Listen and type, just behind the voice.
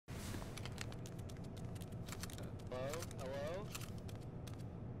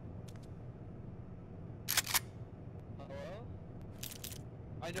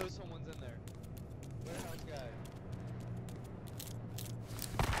I know someone's in there. Warehouse guy.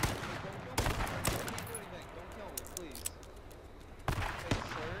 Hey, don't kill me. I can't do anything. Don't kill me, please. Hey,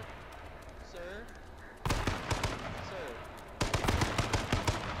 sir? Sir? Sir?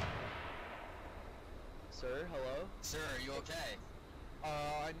 Sir, hello? Sir, are you okay?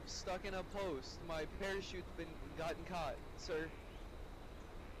 I'm stuck in a post. My parachute's gotten caught, sir.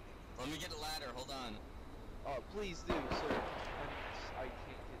 Let me get a ladder, hold on. Please do, sir. I can't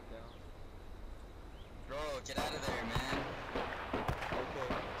get down. Bro, get out of there, man.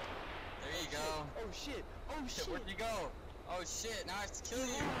 Okay. There you go. Oh shit! Oh shit! Where'd you go? Oh shit, now I have to kill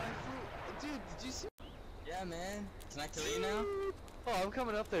you. Dude, did you see? Yeah, man. Can I kill you now? Oh, I'm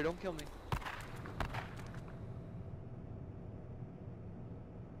coming up there. Don't kill me.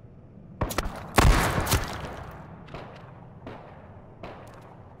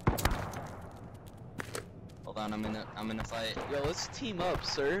 Hold on, I'm in a fight. Yo, let's team up,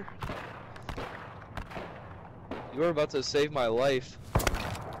 sir. You were about to save my life.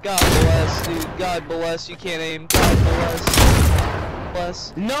 God bless, dude. God bless. You can't aim. God bless.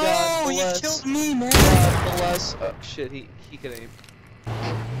 Bless. No, God bless. you killed me, man. God bless. Oh shit, he can aim.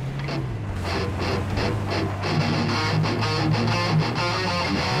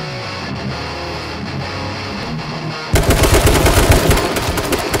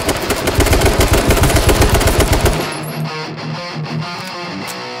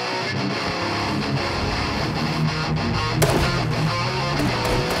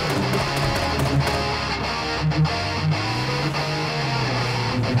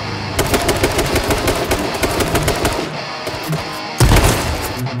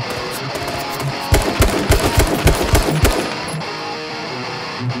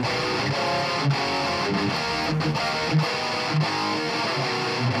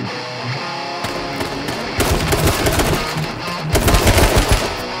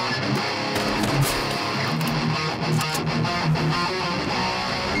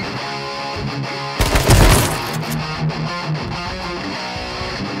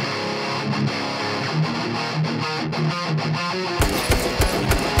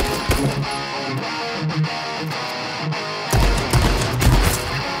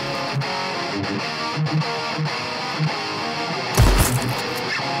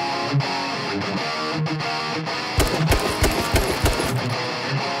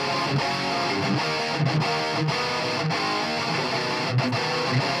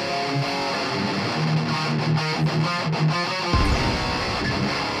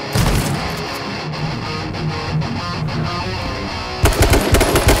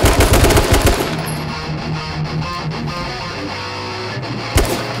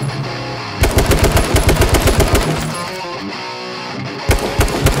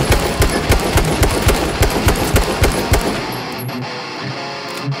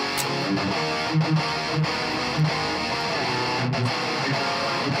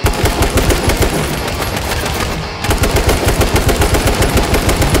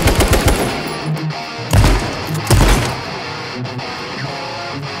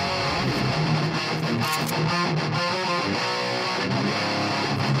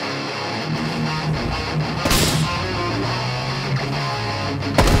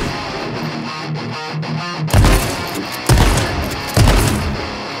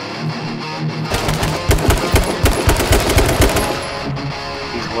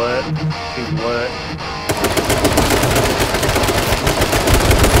 He's lit.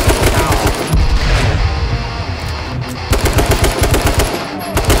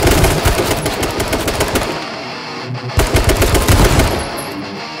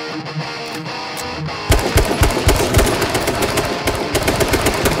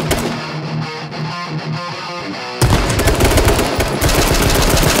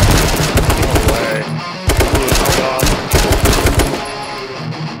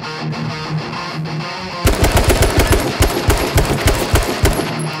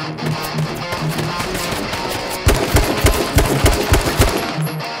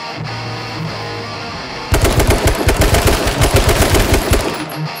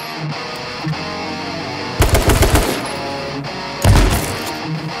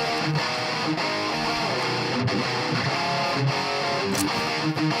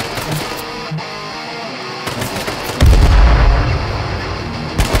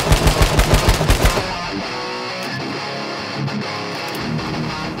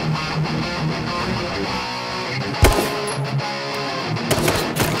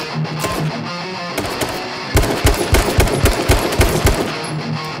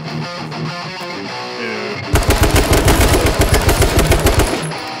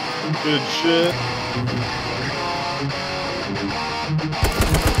 Good shit.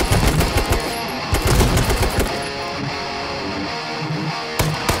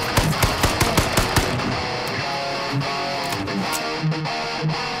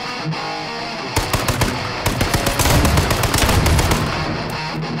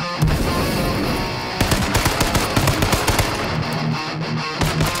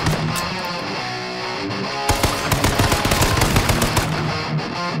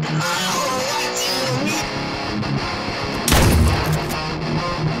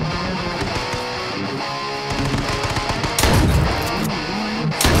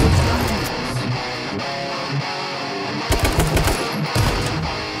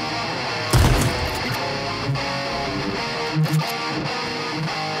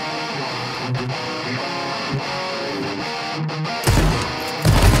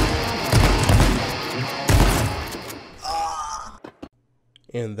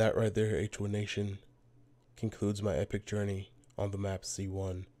 And that right there, H1 Nation, concludes my epic journey on the map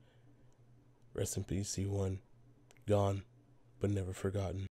C1. Rest in peace, C1. Gone, but never forgotten.